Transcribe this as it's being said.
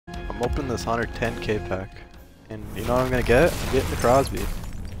I'm opening this 110k pack. And you know what I'm gonna get? I'm getting the Crosby.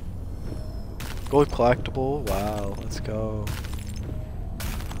 Gold collectible. Wow, let's go.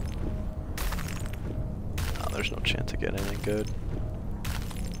 Oh, there's no chance of getting anything good.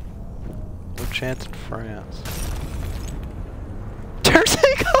 No chance in France.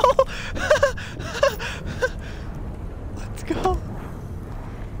 Turnstickle! Let's go.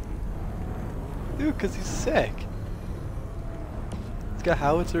 Dude, cause he's sick. He's got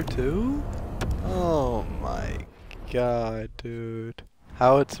howitzer too? Oh my god, dude.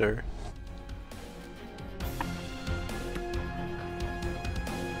 Howitzer.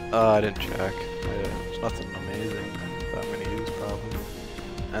 I didn't check. There's nothing amazing that I'm gonna use probably.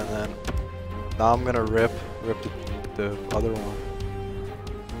 And then now I'm gonna rip the other one.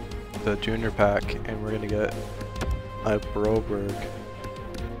 The junior pack, and we're gonna get a Broberg.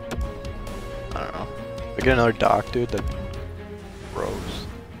 I don't know. If I get another Doc, dude, that bros.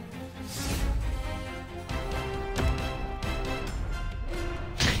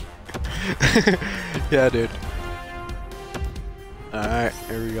 Yeah, dude. Alright,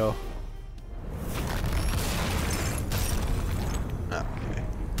 here we go. Okay.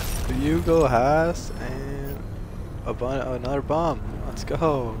 Hugo Haas and another bum. Let's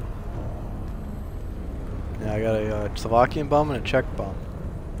go. Yeah, I got a Slovakian bum and a Czech bum.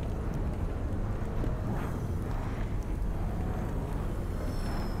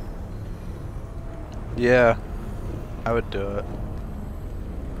 Yeah, I would do it.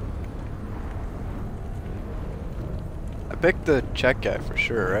 I picked the Czech guy for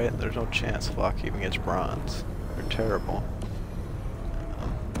sure, right? There's no chance Slovakia even gets bronze. They're terrible.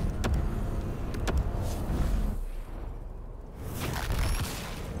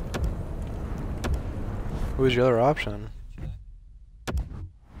 Who's your other option?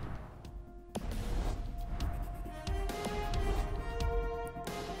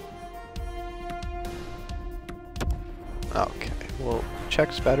 Okay, well,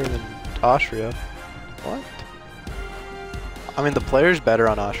 Czech's better than Austria. What? I mean, the player's better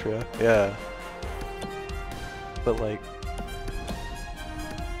on Austria, yeah. But like...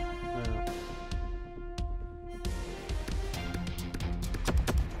 yeah.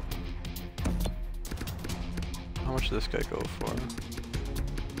 How much does this guy go for?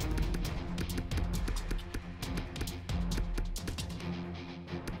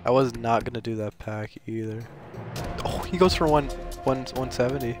 I was not gonna do that pack either. Oh, he goes for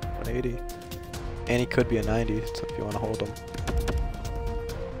 170, 180. And he could be a 90, so if you want to hold him.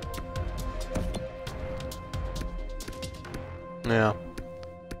 Yeah.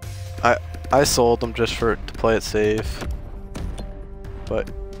 I sold him just to play it safe. But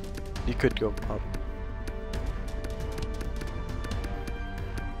you could go up.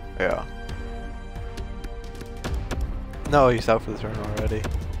 Yeah. No, he's out for the turn already.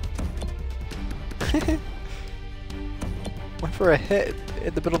 Went for a hit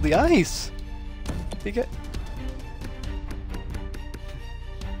in the middle of the ice. Did he get?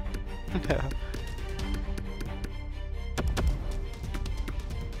 Yeah.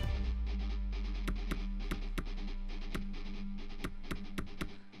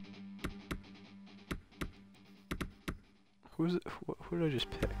 Who's it? Who did I just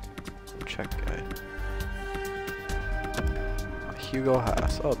pick? Czech guy. Hugo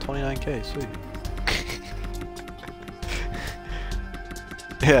Haas. Oh, 29k, sweet.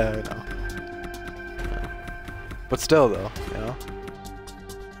 Yeah, I know. Yeah. But still, though, you know.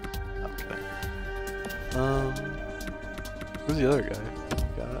 Okay. Who's the other guy?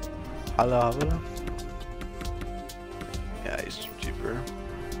 Got Hala Havana?